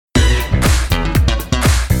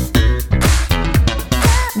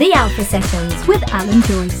The Alpha Sessions with Alan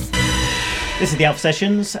Joyce. This is the Alpha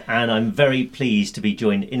Sessions, and I'm very pleased to be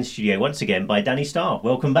joined in studio once again by Danny Starr.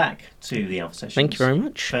 Welcome back to the Alpha Sessions. Thank you very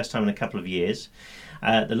much. First time in a couple of years.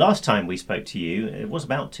 The last time we spoke to you, it was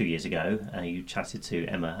about 2 years ago. You chatted to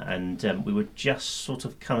Emma, and we were just sort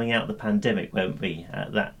of coming out of the pandemic, weren't we,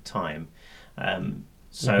 at that time?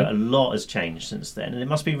 So a lot has changed since then, and it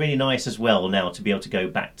must be really nice as well now to be able to go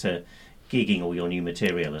back to gigging all your new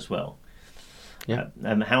material as well. Yeah.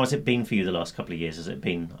 How has it been for you the last couple of years? Has it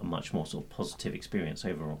been a much more sort of positive experience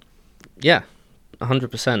overall? Yeah,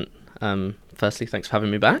 100%. Firstly, thanks for having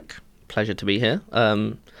me back. Pleasure to be here.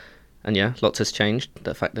 And yeah, lots has changed.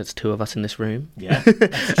 The fact that there's two of us in this room. Yeah,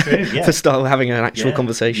 that's true. Yeah. To start having an actual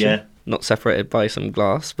conversation, yeah. Not separated by some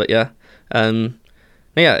glass. But yeah, yeah,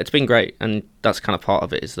 it's been great, and that's kind of part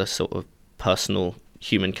of it. Is the sort of personal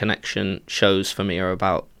human connection. Shows for me are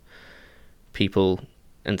about people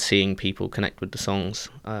and seeing people connect with the songs.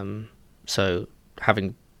 So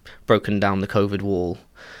having broken down the COVID wall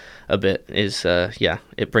a bit is,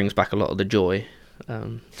 it brings back a lot of the joy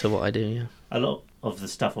to what I do, yeah. A lot of the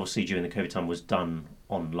stuff, obviously, during the COVID time was done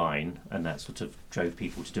online, and that sort of drove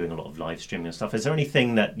people to doing a lot of live streaming and stuff. Is there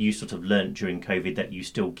anything that you sort of learnt during COVID that you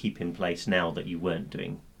still keep in place now that you weren't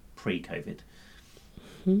doing pre-COVID?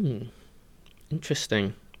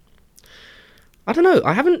 Interesting. I don't know.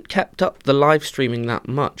 I haven't kept up the live streaming that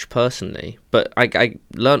much personally, but I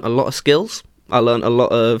learnt a lot of skills. I learnt a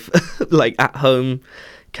lot of like at-home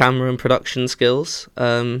camera and production skills.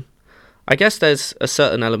 I guess there's a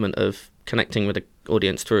certain element of connecting with an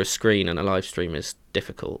audience through a screen, and a live stream is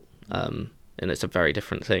difficult, and it's a very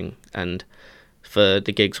different thing. And for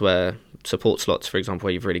the gigs where support slots, for example,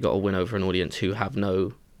 where you've really got to win over an audience who have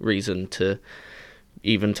no reason to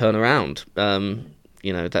even turn around,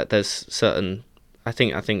 that there's certain. I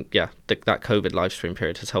think, that COVID live stream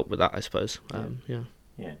period has helped with that, I suppose.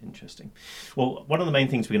 Yeah, interesting. Well, one of the main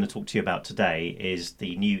things we're going to talk to you about today is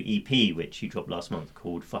the new EP, which you dropped last month,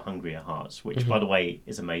 called For Hungrier Hearts, which, by the way,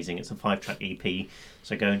 is amazing. It's a 5-track EP,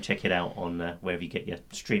 so go and check it out on wherever you get your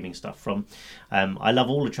streaming stuff from. I love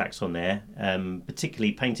all the tracks on there,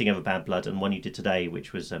 particularly Painting Over Bad Blood, and one you did today,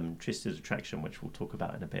 which was Twisted Attraction, which we'll talk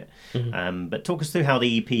about in a bit. But talk us through how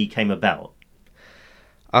the EP came about.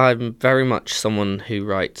 I'm very much someone who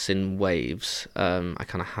writes in waves. I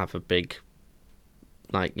kind of have a big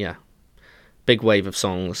wave of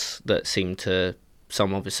songs that seem to,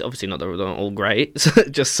 some obviously not, they're not all great,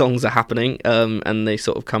 just songs are happening, and they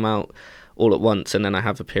sort of come out all at once, and then I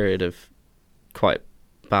have a period of quite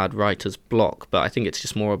bad writer's block, but I think it's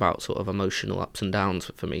just more about sort of emotional ups and downs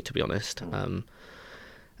for me, to be honest.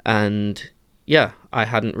 And yeah, I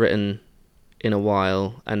hadn't written in a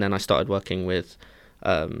while, and then I started working with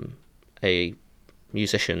a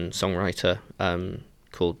musician, songwriter,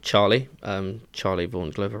 called Charlie Vaughan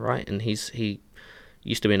Glover, right? And he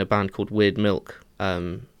used to be in a band called Weird Milk,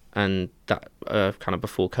 and that kind of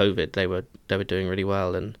before COVID they were doing really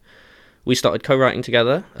well, and we started co-writing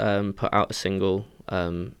together, put out a single,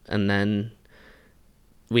 and then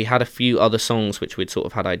we had a few other songs which we'd sort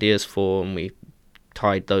of had ideas for, and we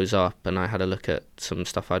tied those up, and I had a look at some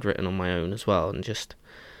stuff I'd written on my own as well, and just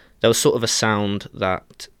there was sort of a sound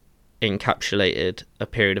that encapsulated a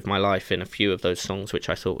period of my life in a few of those songs, which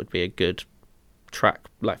I thought would be a good track,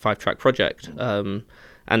 like 5-track project.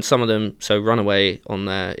 And some of them, so Runaway on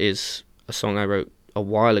there is a song I wrote a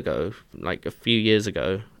while ago, like a few years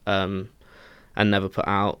ago, and never put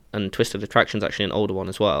out. And Twisted Attraction's actually an older one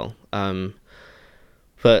as well.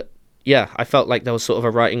 But yeah, I felt like there was sort of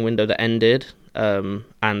a writing window that ended,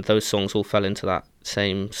 and those songs all fell into that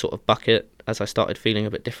same sort of bucket as I started feeling a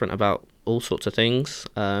bit different about all sorts of things.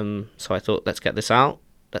 So I thought, let's get this out,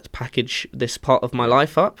 let's package this part of my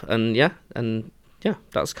life up, and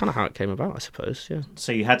that's kind of how it came about, I suppose. Yeah.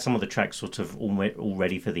 So you had some of the tracks sort of all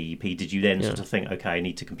ready for the EP. Did you then sort of think, okay, I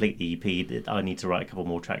need to complete the EP, I need to write a couple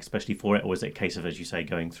more tracks especially for it, or was it a case of, as you say,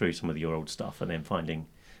 going through some of your old stuff and then finding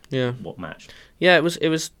what matched? Yeah, it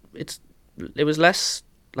was less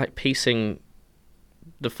like piecing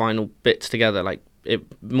the final bits together. Like, it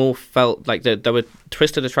more felt like there were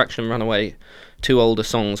Twisted Attraction, Runaway, two older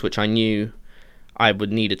songs which I knew I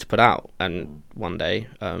would needed to put out and one day,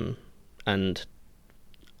 and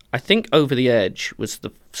I think Over the Edge was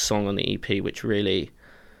the song on the EP which really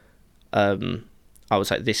I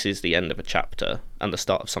was like, this is the end of a chapter and the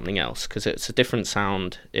start of something else, because it's a different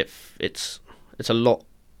sound. It's a lot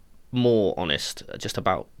more honest, just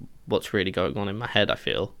about what's really going on in my head, I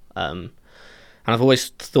feel. And I've always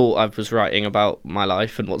thought I was writing about my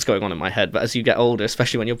life and what's going on in my head, but as you get older,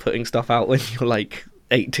 especially when you're putting stuff out when you're like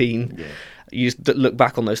 18, you look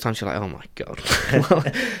back on those times, you're like, oh my god,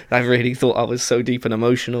 I really thought I was so deep and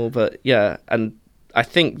emotional. But yeah, and I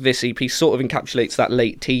think this EP sort of encapsulates that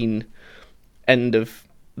late teen end of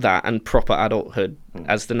that and proper adulthood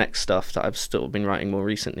as the next stuff that I've still been writing more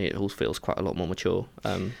recently. It all feels quite a lot more mature.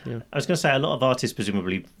 Yeah. I was going to say, a lot of artists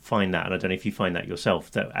presumably find that, and I don't know if you find that yourself,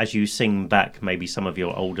 that as you sing back maybe some of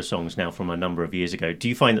your older songs now from a number of years ago, do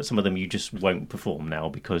you find that some of them you just won't perform now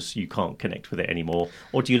because you can't connect with it anymore?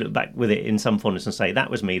 Or do you look back with it in some fondness and say, that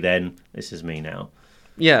was me then, this is me now?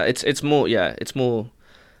 Yeah, it's more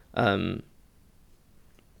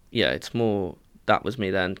that was me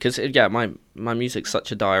then, because my music's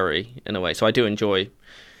such a diary in a way, so I do enjoy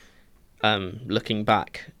looking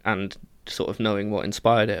back and sort of knowing what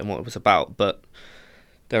inspired it and what it was about, but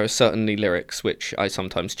there are certainly lyrics which I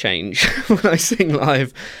sometimes change when I sing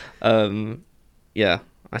live. I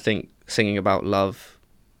think singing about love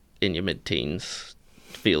in your mid-teens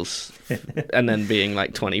feels and then being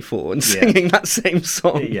like 24 and singing that same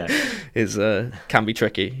song is can be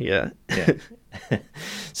tricky.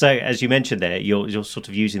 So as you mentioned there, you're sort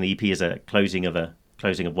of using the EP as a closing of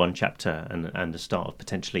one chapter and the start of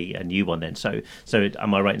potentially a new one then. So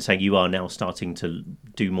am I right in saying you are now starting to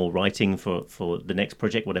do more writing for the next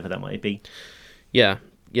project, whatever that might be? Yeah,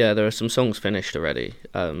 there are some songs finished already,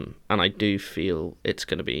 and I do feel it's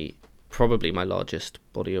going to be probably my largest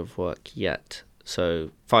body of work yet. So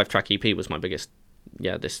 5-track EP was my biggest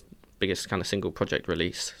kind of single project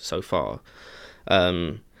release so far.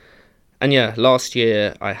 And last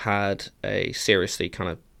year I had a seriously kind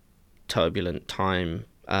of turbulent time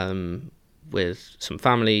with some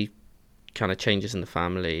family kind of changes in the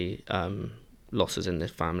family, losses in the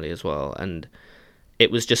family as well. And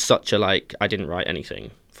it was just such I didn't write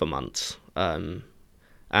anything for months. And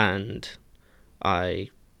I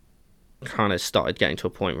kind of started getting to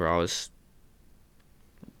a point where I was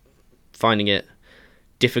finding it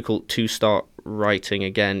difficult to start writing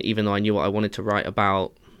again, even though I knew what I wanted to write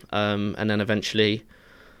about. And then eventually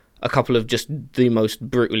a couple of just the most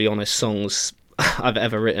brutally honest songs I've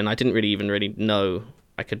ever written. I didn't really know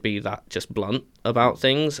I could be that just blunt about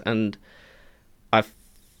things, and I've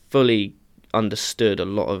fully understood a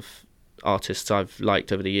lot of artists I've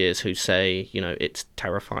liked over the years who say, it's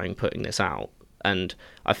terrifying putting this out, and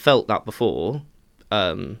I felt that before,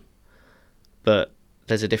 but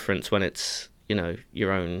there's a difference when it's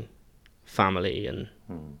your own family and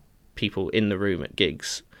people in the room at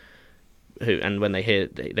gigs and when they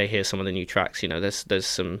hear some of the new tracks, there's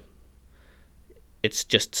some, it's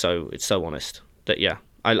so honest that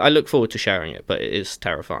I look forward to sharing it, but it is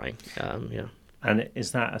terrifying. And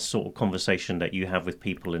is that a sort of conversation that you have with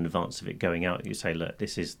people in advance of it going out? You say, look,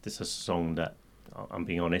 this is a song that I'm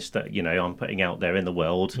being honest that I'm putting out there in the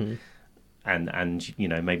world. And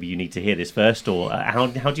maybe you need to hear this first, or how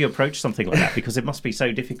do you approach something like that? Because it must be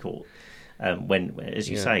so difficult when, as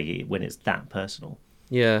you say, when it's that personal.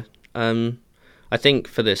 I think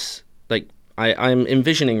for this, I'm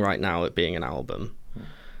envisioning right now it being an album,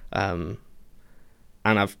 and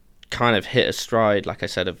I've kind of hit a stride, like I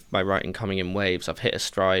said, of my writing coming in waves. I've hit a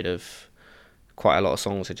stride of quite a lot of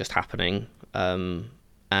songs are just happening,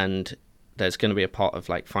 and there's going to be a part of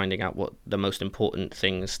finding out what the most important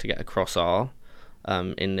things to get across are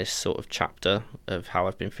in this sort of chapter of how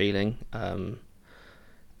I've been feeling,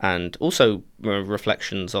 and also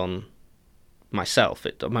reflections on myself.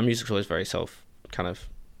 My music's always very a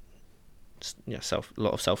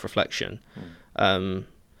lot of self-reflection,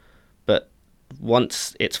 but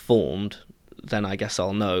once it's formed, then I guess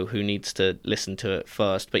I'll know who needs to listen to it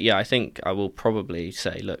first. But I think I will probably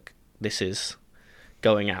say, look, this is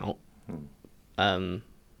going out.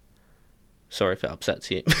 Sorry if it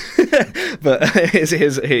upsets you, but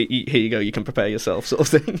here you go, you can prepare yourself, sort of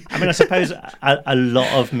thing. I mean, I suppose a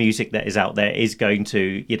lot of music that is out there is going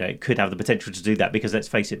to, could have the potential to do that, because let's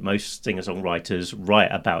face it, most singer-songwriters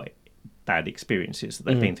write about bad experiences that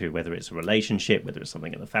they've been through, whether it's a relationship, whether it's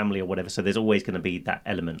something in the family or whatever. So there's always going to be that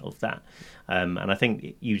element of that. And I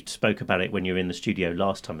think you spoke about it when you were in the studio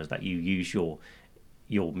last time, is that you use your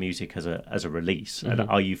music as a release. And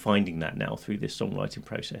are you finding that now through this songwriting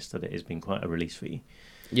process that it has been quite a release for you?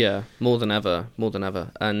 Yeah, more than ever.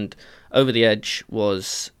 And Over the Edge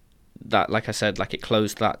was that, like I said, it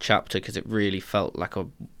closed that chapter because it really felt like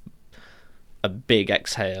a big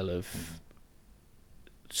exhale of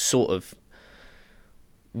sort of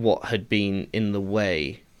what had been in the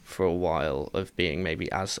way for a while of being maybe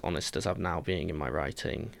as honest as I'm now being in my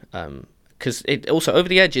writing. Because it also, Over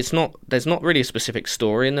the Edge, there's not really a specific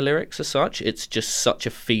story in the lyrics as such. It's just such a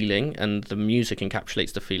feeling, and the music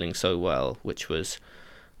encapsulates the feeling so well, which was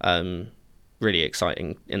really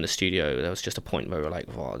exciting in the studio. There was just a point where we were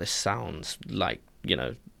like, wow, this sounds like, you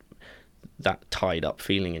know, that tied up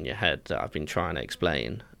feeling in your head that I've been trying to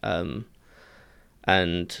explain. And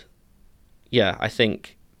yeah, I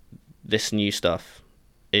think this new stuff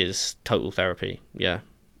is total therapy. Yeah,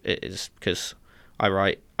 it is, because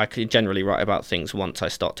I can generally write about things once I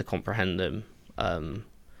start to comprehend them.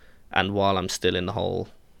 And while I'm still in the hole,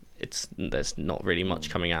 there's not really much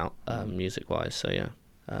coming out music-wise. So yeah,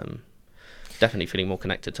 definitely feeling more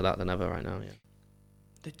connected to that than ever right now. Yeah.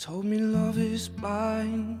 They told me love is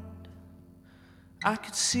blind. I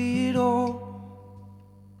could see it all.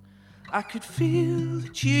 I could feel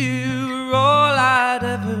that you were all I'd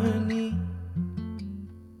ever need.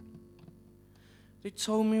 They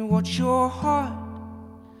told me watch your heart,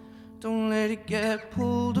 don't let it get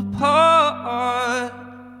pulled apart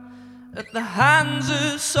at the hands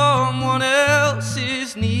of someone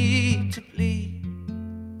else's need to bleed.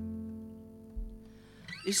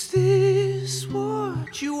 Is this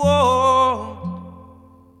what you want?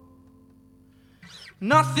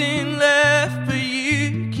 Nothing left but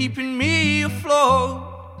you keeping me afloat.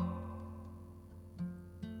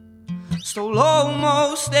 Stole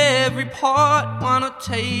almost every part, why not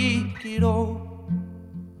take it all?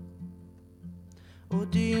 Or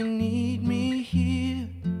do you need me here,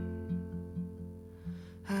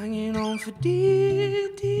 hanging on for dear,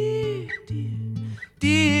 dear, dear,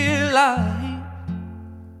 dear life?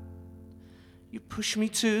 You push me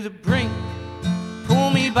to the brink, pull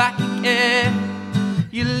me back again.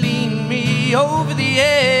 You lean me over the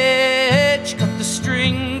edge, cut the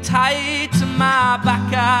string tight to my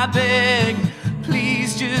back, I beg.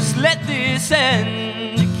 Please just let this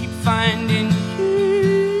end. I keep finding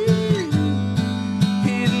you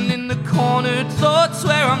hidden in the cornered thoughts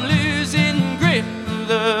where I'm losing grip of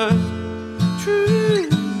the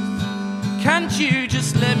truth. Can't you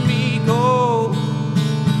just let me go?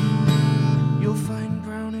 You'll find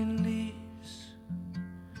browning leaves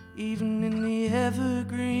even in the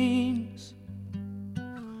evergreens,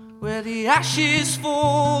 where the ashes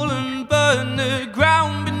fall and burn the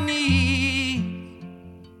ground beneath.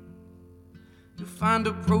 You'll find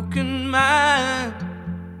a broken man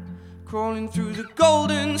crawling through the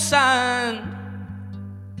golden sand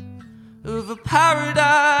of a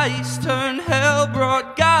paradise turned hell,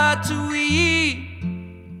 brought God to weep.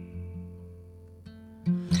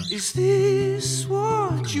 Is this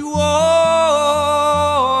what you want?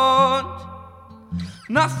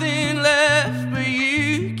 Nothing left but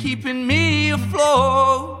you keeping me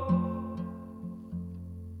afloat.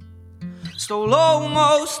 Stole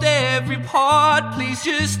almost every part, please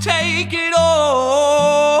just take it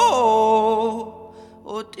all.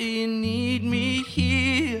 Or do you need me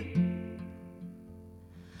here,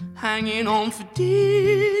 hanging on for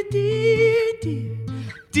dear, dear, dear,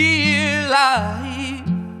 dear life?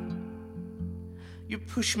 You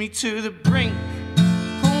push me to the brink,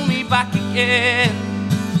 pull me back again.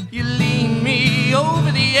 You lean me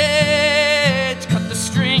over the edge, cut the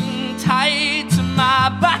string tight to my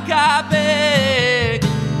back, I beg.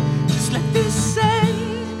 Just let this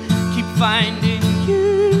end, keep finding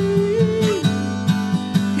you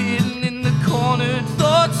hidden in the cornered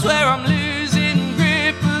thoughts where I'm losing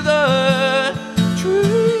grip of the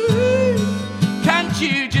truth. Can't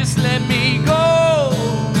you just let me go?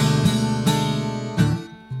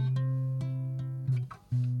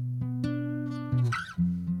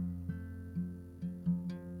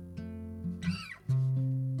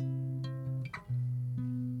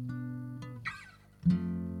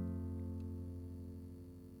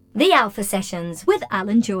 The Alpha Sessions with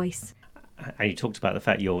Alan Joyce. And you talked about the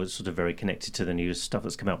fact you're sort of very connected to the new stuff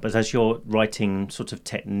that's come out, but has your writing sort of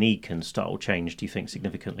technique and style changed, do you think,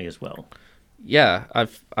 significantly as well? Yeah,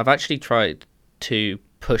 I've actually tried to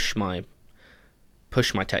push my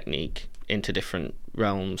technique into different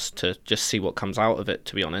realms to just see what comes out of it,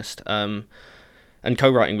 to be honest. And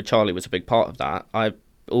co-writing with Charlie was a big part of that. I've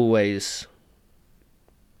always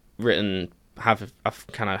I've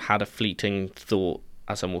kind of had a fleeting thought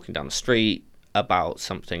as I'm walking down the street about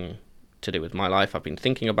something to do with my life I've been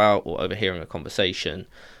thinking about, or overhearing a conversation,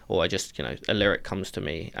 or I just, a lyric comes to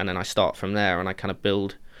me, and then I start from there, and I kind of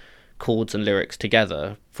build chords and lyrics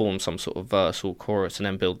together, form some sort of verse or chorus, and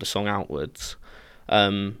then build the song outwards.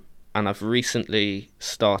 And I've recently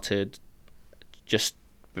started just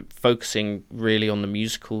focusing really on the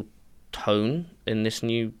musical tone in this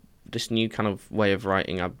new kind of way of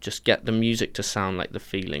writing. I just get the music to sound like the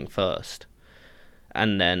feeling first,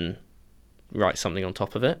 and then write something on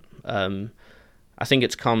top of it. I think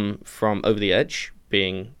it's come from Over the Edge,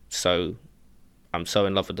 I'm so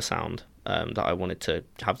in love with the sound that I wanted to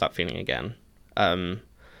have that feeling again. And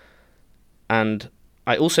And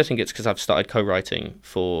I also think it's because I've started co-writing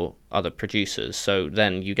for other producers. So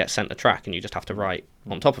then you get sent a track and you just have to write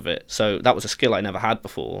on top of it. So that was a skill I never had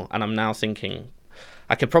before. And I'm now thinking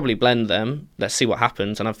I could probably blend them. Let's see what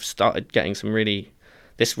happens. And I've started getting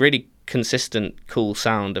this really consistent, cool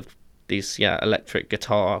sound of these, electric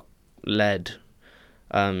guitar led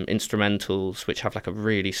instrumentals, which have like a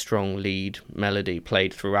really strong lead melody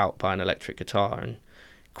played throughout by an electric guitar, and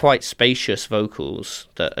quite spacious vocals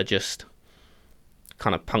that are just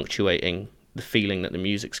kind of punctuating the feeling that the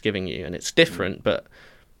music's giving you. And it's different, but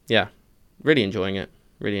really enjoying it.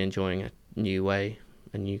 Really enjoying a new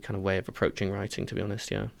kind of way of approaching writing, to be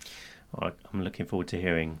honest. Well, I'm looking forward to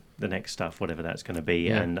hearing the next stuff, whatever that's going to be.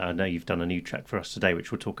 Yeah. And I know you've done a new track for us today,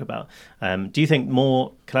 which we'll talk about. Do you think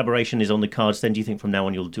more collaboration is on the cards then? Do you think from now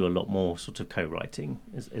on you'll do a lot more sort of co-writing?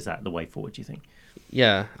 Is that the way forward, do you think?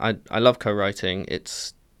 Yeah, I love co-writing.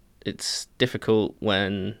 It's difficult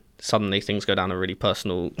when suddenly things go down a really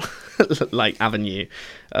personal avenue.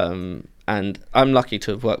 And I'm lucky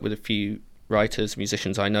to have worked with a few writers,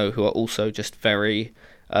 musicians I know who are also just very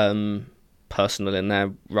personal in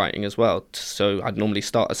their writing as well. So I'd normally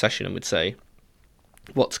start a session and would say,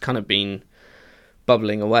 what's kind of been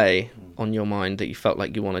bubbling away on your mind that you felt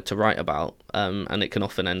like you wanted to write about? And it can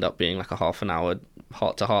often end up being like a half an hour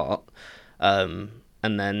heart to heart, and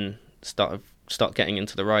then start getting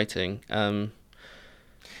into the writing. I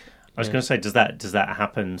was going to say, does that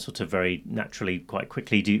happen sort of very naturally, quite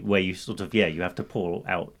quickly? Where you sort of you have to pour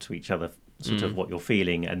out to each other sort of what you're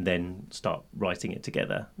feeling and then start writing it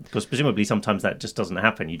together? Because presumably sometimes that just doesn't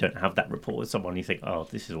happen. You don't have that rapport with someone. You think, oh,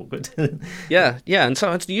 this is all good. yeah, and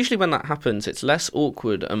so it's usually when that happens, it's less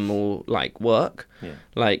awkward and more like work. Yeah.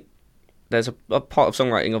 Like there's a part of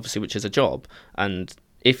songwriting, obviously, which is a job, and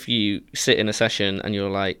if you sit in a session and you're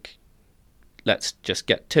like, let's just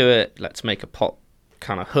get to it, let's make a pop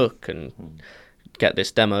kind of hook and get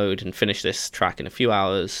this demoed and finish this track in a few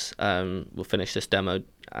hours, we'll finish this demo,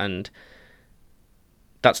 and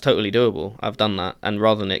that's totally doable. I've done that. And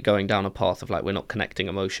rather than it going down a path of like we're not connecting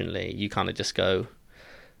emotionally, you kind of just go,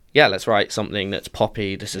 let's write something that's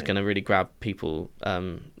poppy, this is going to really grab people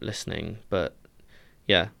listening. But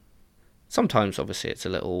sometimes obviously it's a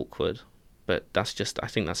little awkward, but I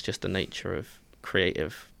think that's just the nature of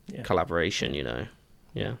creative collaboration,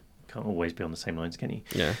 Can't always be on the same lines, can you?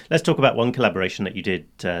 Yeah. Let's talk about one collaboration that you did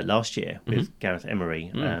last year with Gareth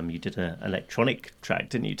Emery. You did an electronic track,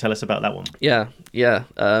 didn't you? Tell us about that one. Yeah.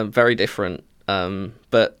 Very different,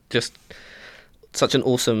 but just such an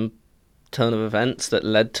awesome turn of events that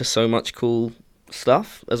led to so much cool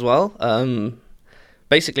stuff as well.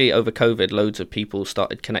 Basically, over COVID, loads of people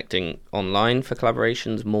started connecting online for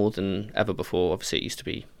collaborations more than ever before. Obviously, it used to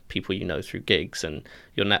be people you know through gigs and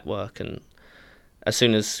your network, and as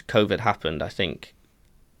soon as COVID happened, I think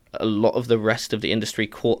a lot of the rest of the industry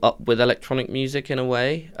caught up with electronic music in a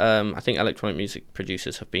way. I think electronic music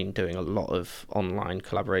producers have been doing a lot of online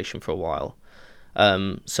collaboration for a while.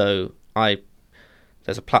 So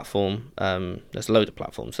there's a platform, there's a load of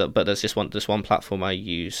platforms, but there's this one platform I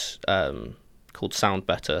use called Sound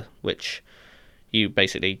Better, which you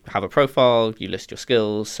basically have a profile, you list your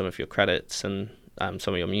skills, some of your credits, and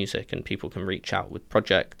some of your music, and people can reach out with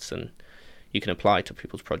projects, and you can apply to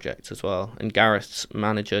people's projects as well. And Gareth's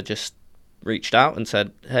manager just reached out and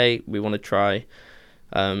said, hey, we want to try,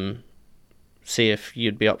 see if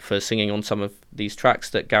you'd be up for singing on some of these tracks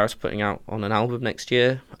that Gareth's putting out on an album next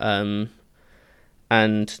year. And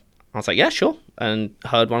I was like, yeah, sure. And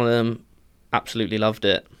heard one of them, absolutely loved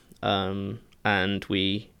it. And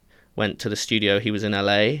we went to the studio. He was in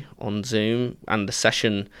LA on Zoom, and the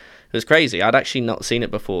session, it was crazy. I'd actually not seen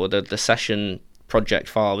it before. The session project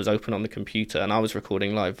file was open on the computer, and I was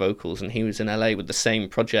recording live vocals, and he was in LA with the same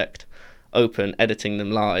project open, editing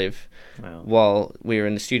them live. Wow. While we were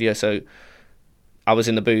in the studio. So I was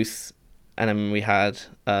in the booth, and then we had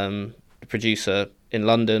the producer in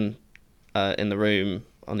London in the room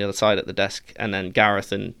on the other side at the desk, and then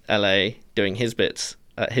Gareth in LA doing his bits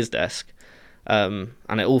at his desk. And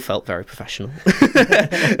it all felt very professional.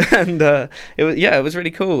 And it was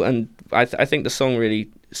really cool. And I think the song really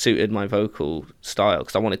suited my vocal style,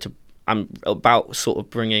 because I'm about sort of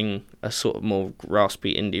bringing a sort of more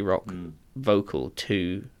raspy indie rock vocal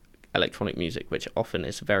to electronic music, which often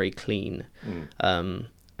is very clean.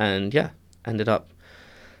 Ended up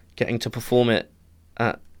getting to perform it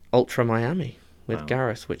at Ultra Miami with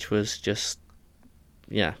Gareth, which was just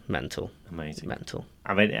mental. Amazing. Mental.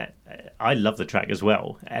 I mean, I love the track as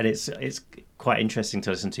well, and it's quite interesting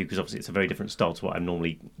to listen to, because obviously it's a very different style to what I'm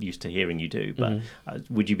normally used to hearing you do. But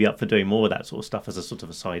would you be up for doing more of that sort of stuff as a sort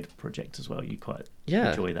of a side project as well? You quite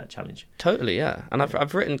enjoy that challenge? Totally, yeah. And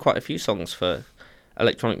I've written quite a few songs for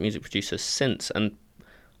electronic music producers since, and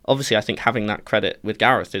obviously I think having that credit with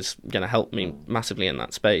Gareth is going to help me massively in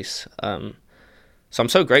that space. So I'm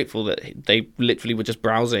so grateful that they literally were just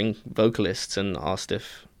browsing vocalists and asked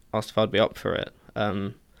if I'd be up for it.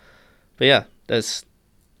 But yeah, there's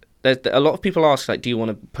a lot of people ask, like, do you want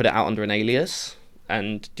to put it out under an alias,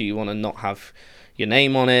 and do you want to not have your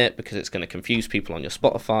name on it because it's going to confuse people on your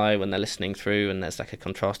Spotify when they're listening through, and there's like a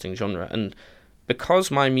contrasting genre. And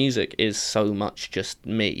because my music is so much just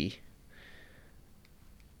me,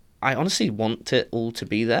 I honestly want it all to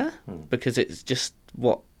be there because it's just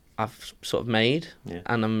what I've sort of made,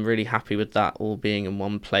 and I'm really happy with that all being in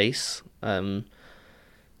one place.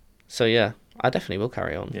 So yeah, I definitely will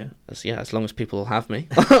carry on. As long as people will have me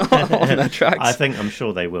on their tracks. I'm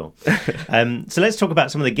sure they will. So let's talk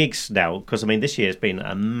about some of the gigs now, because I mean this year has been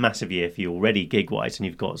a massive year for you already gig-wise, and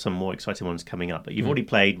you've got some more exciting ones coming up. But you've already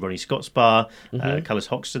played Ronnie Scott's Bar, Colours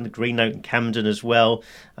Hoxton, the Green Note in Camden as well,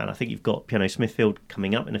 and I think you've got Piano Smithfield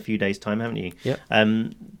coming up in a few days' time, haven't you?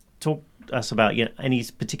 Talk us about any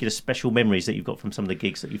particular special memories that you've got from some of the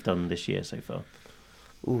gigs that you've done this year so far.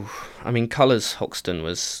 I mean, Colours Hoxton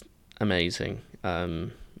was amazing.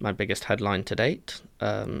 My biggest headline to date.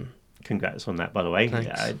 Congrats on that, by the way. Thanks.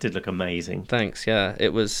 Yeah, it did look amazing. Thanks. Yeah,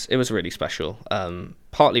 it was really special.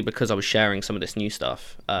 Partly because I was sharing some of this new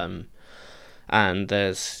stuff. And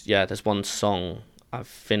there's one song I've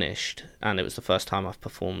finished, and it was the first time I've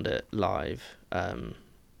performed it live.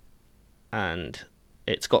 And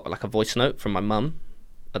it's got like a voice note from my mum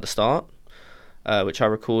at the start. Which I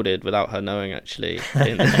recorded without her knowing, actually.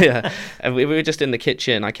 And we were just in the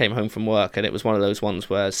kitchen. I came home from work, and it was one of those ones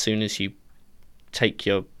where as soon as you take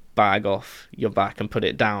your bag off your back and put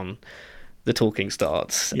it down, the talking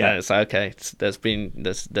starts. Yeah, it's like, okay, there's been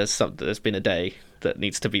a day that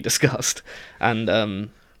needs to be discussed, and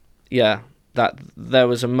that there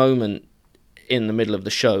was a moment in the middle of the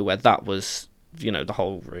show where that was, the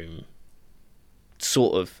whole room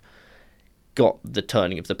sort of got the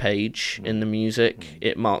turning of the page in the music.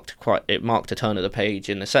 It marked a turn of the page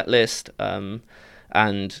in the set list,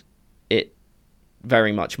 and it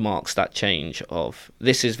very much marks that change of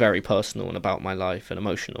this is very personal and about my life and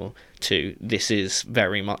emotional to this is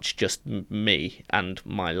very much just me and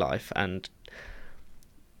my life, and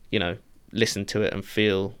listen to it and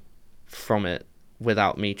feel from it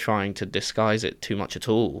without me trying to disguise it too much at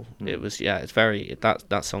all. It was it's very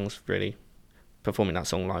that song's really. Performing that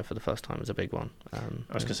song live for the first time was a big one. I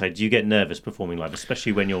was going to say, do you get nervous performing live,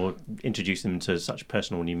 especially when you're introducing them to such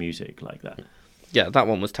personal new music like that? Yeah, that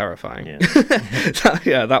one was terrifying.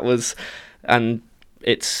 Yeah, that was, and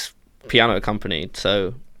it's piano accompanied,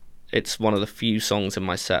 so it's one of the few songs in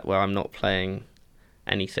my set where I'm not playing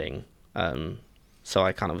anything. So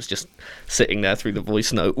I kind of was just sitting there through the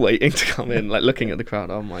voice note waiting to come in, like looking at the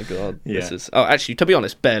crowd. Oh my God, this is... Oh, actually, to be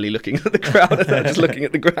honest, barely looking at the crowd, just looking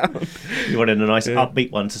at the ground. You wanted a nice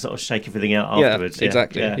upbeat one to sort of shake everything out afterwards.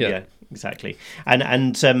 Exactly. Yeah, exactly. And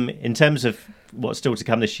in terms of what's still to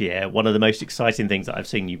come this year, one of the most exciting things that I've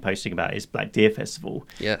seen you posting about is Black Deer Festival.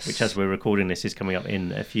 Yes. Which, as we're recording this, is coming up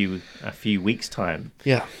in a few weeks' time.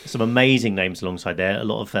 Yeah. Some amazing names alongside there. A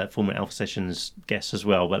lot of former Alpha Sessions guests as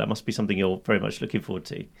well. But that must be something you're very much looking forward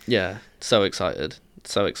to. Yeah. So excited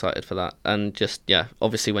for that. And just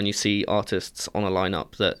obviously when you see artists on a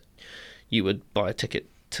lineup that you would buy a ticket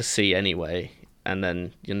to see anyway, and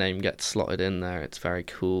then your name gets slotted in there, it's very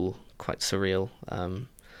cool, quite surreal.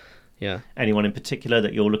 Anyone in particular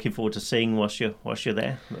that you're looking forward to seeing whilst you're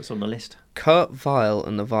there that's on the list? Kurt Vile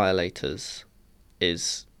and the Violators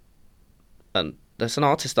is, and there's an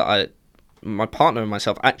artist that my partner and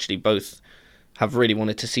myself actually both have really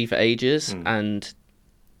wanted to see for ages, and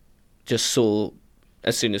just saw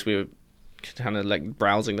as soon as we were kind of like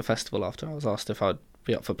browsing the festival after I was asked if I'd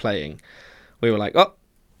be up for playing, we were like, oh,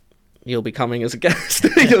 you'll be coming as a guest,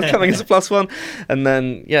 you're coming as a plus one, and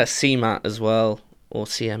then CMAT as well. Or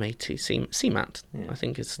CMAT, CMAT, I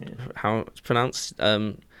think is how it's pronounced.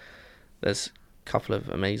 There's a couple of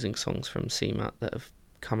amazing songs from CMAT that have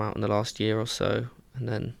come out in the last year or so, and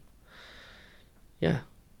then,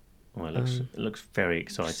 Well, it looks very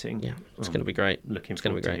exciting. Yeah, it's going to be great. Looking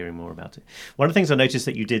forward to hearing more about it. One of the things I noticed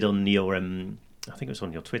that you did on your, I think it was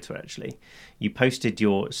on your Twitter actually, you posted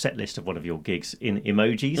your set list of one of your gigs in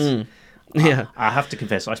emojis. Yeah. I have to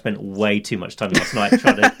confess, I spent way too much time last night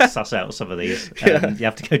trying to suss out some of these. You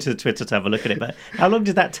have to go to the Twitter to have a look at it. But how long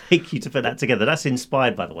did that take you to put that together? That's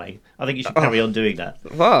inspired, by the way. I think you should carry on doing that.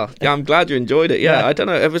 Wow, yeah, I'm glad you enjoyed it. Yeah, I don't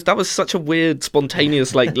know. That was such a weird,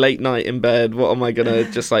 spontaneous, like late night in bed. What am I gonna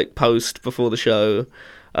just like post before the show?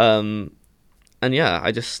 And yeah,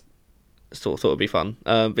 I just thought it'd be fun.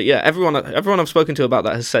 But yeah, everyone I've spoken to about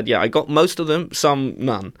that has said, yeah, I got most of them, some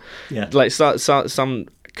none. Yeah, like some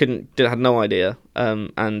had no idea.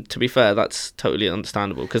 And to be fair, that's totally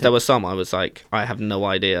understandable because there were some I was like, I have no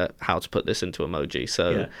idea how to put this into emoji.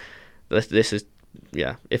 So this is,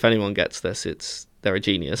 yeah, if anyone gets this, they're a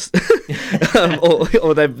genius,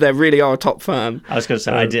 or they really are a top fan. I was going to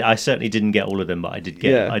say I certainly didn't get all of them, but I did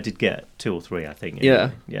get 2 or 3, I think.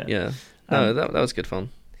 Yeah. No, that was good fun.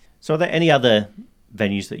 So are there any other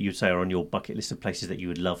venues that you'd say are on your bucket list of places that you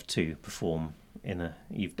would love to perform in?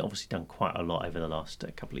 You've obviously done quite a lot over the last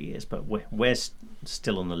couple of years, but where's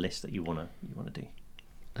still on the list that you want to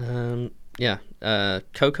do?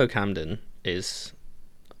 Coco Camden is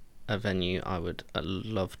a venue I would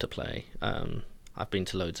love to play. I've been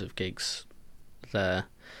to loads of gigs there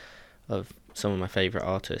of some of my favourite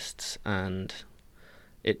artists, and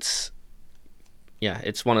it's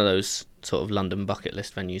one of those sort of London bucket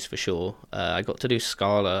list venues for sure. I got to do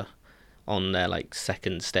Scala on their like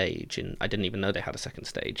second stage, and I didn't even know they had a second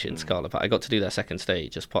stage in Scala, but I got to do their second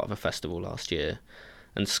stage as part of a festival last year.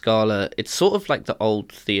 And Scala, it's sort of like the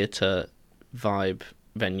old theatre vibe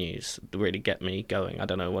venues that really get me going. I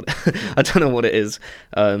don't know what it is,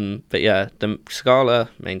 but yeah, the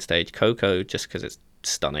Scala main stage, Coco, just because it's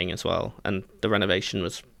stunning as well, and the renovation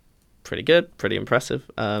was pretty good, pretty impressive.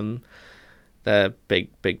 They're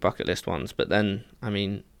big bucket list ones. But then, I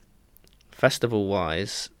mean, festival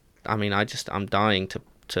wise, I mean, I'm dying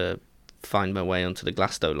to find my way onto the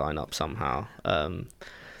Glasgow lineup somehow.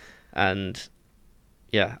 And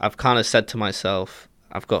yeah, I've kind of said to myself,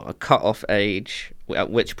 I've got a cut-off age at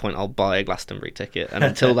which point I'll buy a Glastonbury ticket, and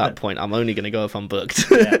until that point, I'm only going to go if I'm booked.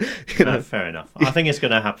 Fair enough. I think it's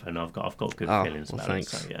going to happen. I've got good feelings about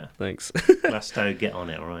thanks. it. So yeah, Thanks. Glasgow, get on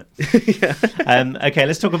it, all right. Okay,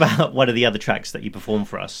 let's talk about one of the other tracks that you performed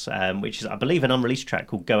for us, which is, I believe, an unreleased track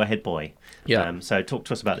called "Go Ahead Boy." Yeah. So talk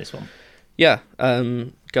to us about this one. Yeah,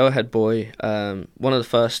 Go Ahead Boy. One of the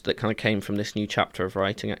first that kind of came from this new chapter of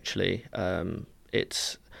writing. Actually,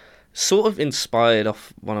 it's sort of inspired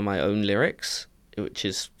off one of my own lyrics, which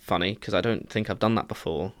is funny because I don't think I've done that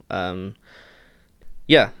before.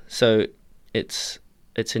 So it's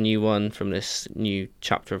a new one from this new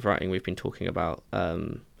chapter of writing we've been talking about,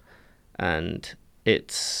 and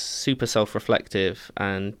it's super self-reflective,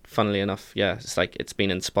 and funnily enough, it's like it's been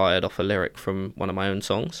inspired off a lyric from one of my own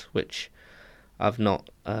songs, which I've not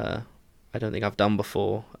I don't think I've done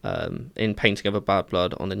before. In Painting of a Bad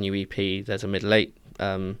Blood on the new EP, there's a middle eight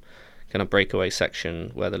kind of breakaway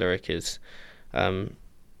section where the lyric is,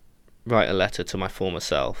 write a letter to my former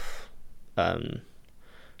self,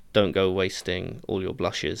 don't go wasting all your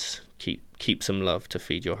blushes, keep some love to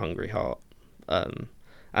feed your hungry heart. And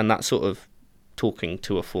that sort of talking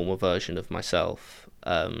to a former version of myself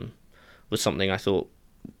was something I thought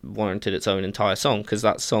warranted its own entire song, because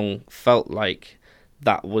that song felt like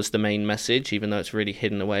that was the main message, even though it's really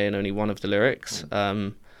hidden away in only one of the lyrics.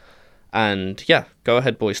 And yeah, Go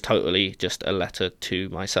Ahead Boy's totally just a letter to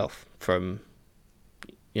myself from,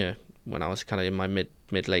 when I was kind of in my mid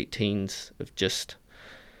late teens, of just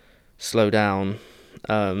slow down,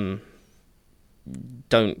 don't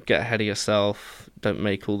get ahead of yourself, don't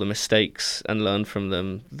make all the mistakes, and learn from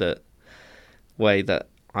them that way that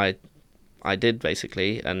I did,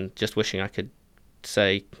 basically, and just wishing I could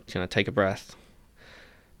say, take a breath.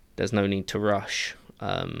 There's no need to rush.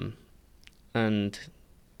 And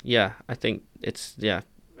yeah, I think it's a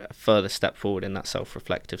further step forward in that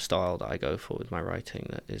self-reflective style that I go for with my writing,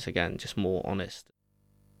 that is, again, just more honest.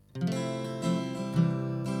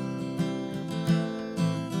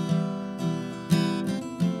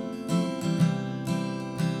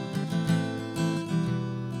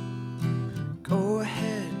 Go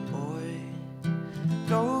ahead, boy,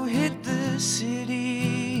 go hit the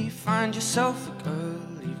city, find yourself a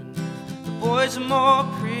girl, even if the boys are more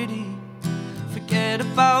pretty. Forget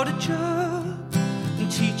about a job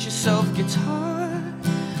and teach yourself guitar,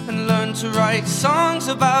 and learn to write songs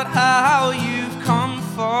about how you've come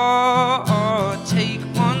far. Take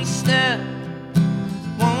one step,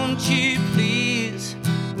 won't you please?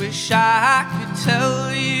 Wish I could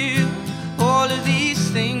tell you all of these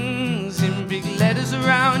things in big letters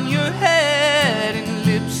around your head, in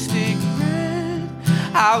lipstick red.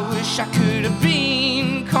 I wish I could have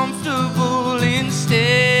been comfortable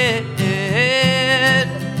instead.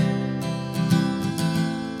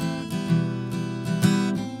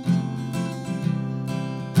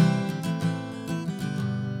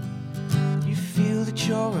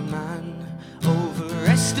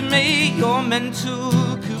 your mental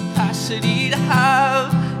capacity to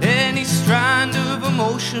have any strand of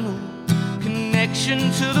emotional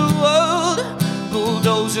connection to the world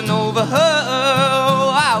bulldozing over her.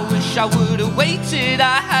 Oh, I wish I would have waited,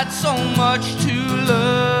 I had so much to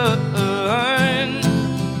learn.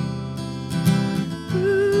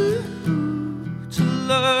 To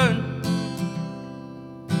learn.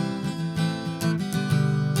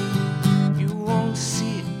 You won't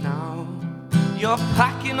see it now, you're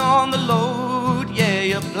packing on the load. Yeah,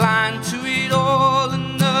 you're blind to it all,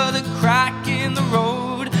 another crack in the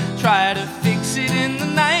road. Try to fix it in the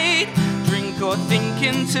night, drink or think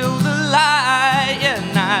until the light. Yeah,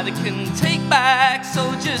 neither can take back,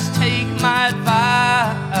 so just take my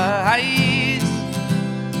advice.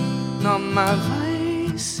 Not my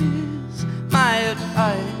vices, my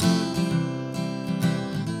advice.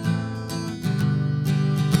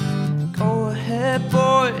 Go ahead,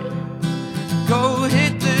 boy, go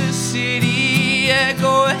hit the city. Yeah,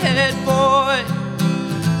 go ahead, boy,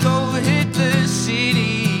 go hit the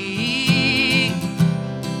city.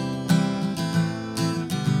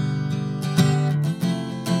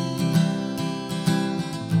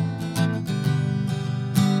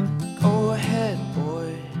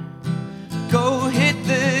 Go hit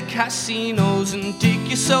the casinos and dig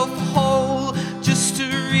yourself a hole, just to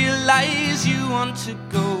realize you want to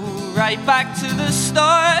go right back to the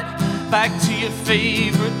start, back to your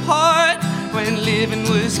favorite part, when living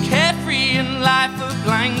was carefree and life a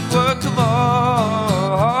blank work of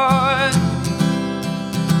art.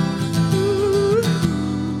 Ooh,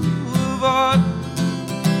 of art.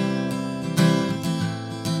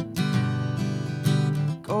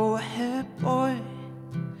 Go ahead, boy,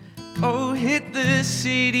 go hit the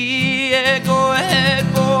city. Yeah, go ahead,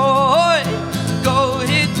 boy, go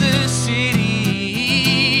hit the city.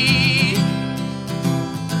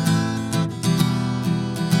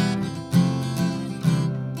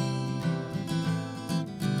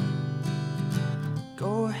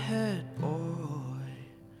 Go ahead, boy,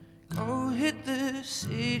 go hit the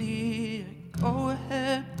city. Go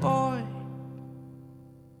ahead, boy.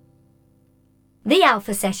 The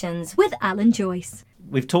Alpha Sessions with Alan Joyce.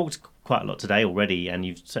 We've talked quite a lot today already, and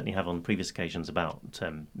you certainly have on previous occasions about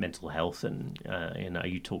mental health, and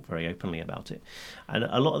you talk very openly about it. And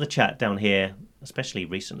a lot of the chat down here, especially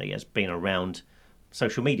recently, has been around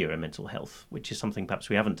social media and mental health, which is something perhaps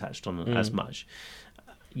we haven't touched on as much.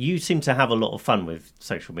 You seem to have a lot of fun with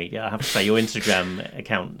social media. I have to say, your Instagram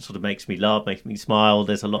account sort of makes me laugh, makes me smile.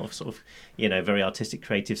 There's a lot of sort of, very artistic,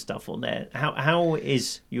 creative stuff on there. How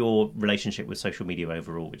is your relationship with social media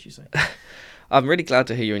overall, would you say? I'm really glad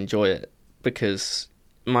to hear you enjoy it, because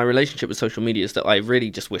my relationship with social media is that I really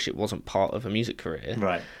just wish it wasn't part of a music career.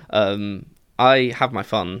 Right. I have my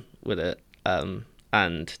fun with it,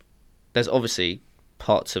 and there's obviously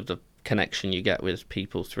parts of the connection you get with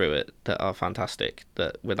people through it that are fantastic,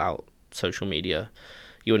 that without social media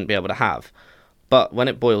you wouldn't be able to have. But when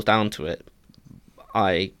it boils down to it,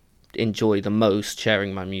 I enjoy the most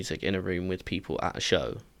sharing my music in a room with people at a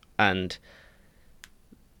show, and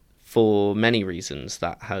for many reasons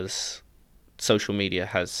social media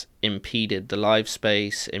has impeded the live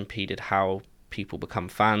space, impeded how people become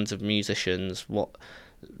fans of musicians, what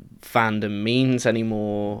fandom means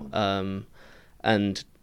anymore, and